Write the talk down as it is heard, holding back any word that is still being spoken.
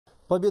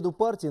Победу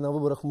партии на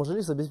выборах в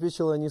Мажилис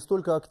обеспечила не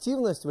столько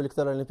активность в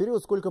электоральный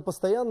период, сколько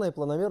постоянная и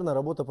планомерная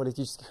работа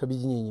политических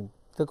объединений.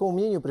 К такому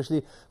мнению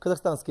пришли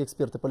казахстанские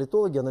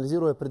эксперты-политологи,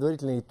 анализируя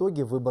предварительные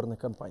итоги выборной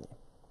кампании.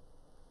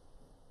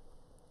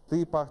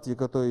 Те партии,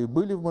 которые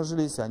были в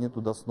Мажилисе, они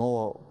туда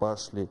снова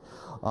пошли.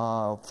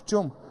 В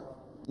чем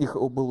их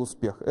был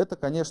успех? Это,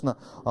 конечно,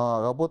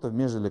 работа в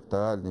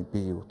межэлекторальный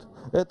период.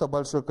 Это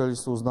большое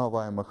количество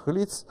узнаваемых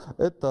лиц,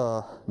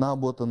 это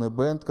наработанный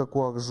бренд, как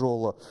у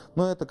Акжола.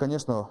 Но это,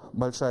 конечно,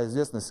 большая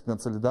известность и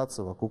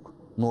консолидация вокруг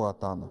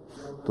Нуратана.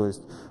 То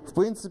есть, в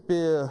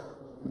принципе,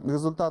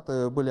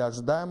 результаты были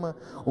ожидаемы.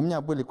 У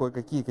меня были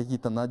кое-какие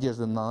какие-то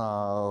надежды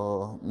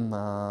на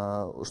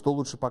что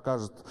лучше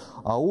покажет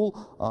аул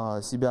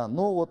себя.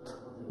 Но вот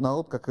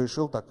народ как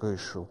решил, так и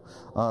решил.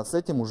 С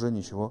этим уже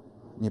ничего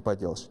не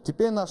поделаешь.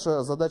 Теперь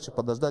наша задача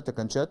подождать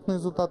окончательные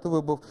результаты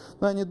выборов.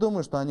 Но я не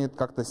думаю, что они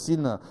как-то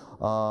сильно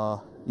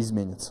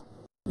изменятся.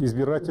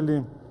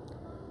 Избиратели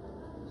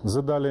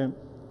задали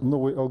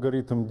новый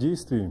алгоритм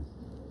действий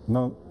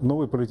на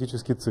новый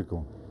политический цикл.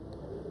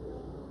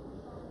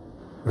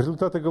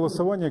 Результаты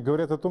голосования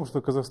говорят о том,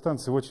 что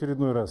казахстанцы в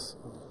очередной раз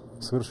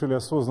совершили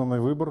осознанный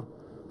выбор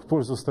в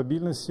пользу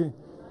стабильности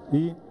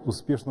и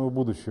успешного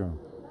будущего.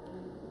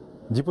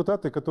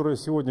 Депутаты, которые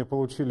сегодня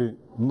получили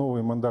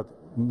новый мандат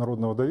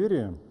народного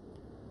доверия,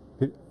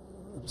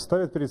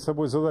 ставят перед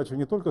собой задачу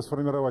не только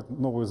сформировать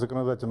новую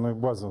законодательную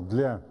базу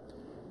для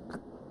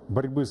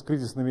борьбы с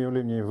кризисными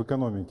явлениями в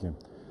экономике,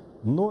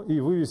 но и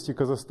вывести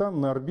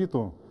Казахстан на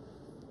орбиту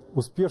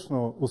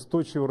успешного,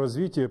 устойчивого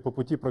развития по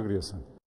пути прогресса.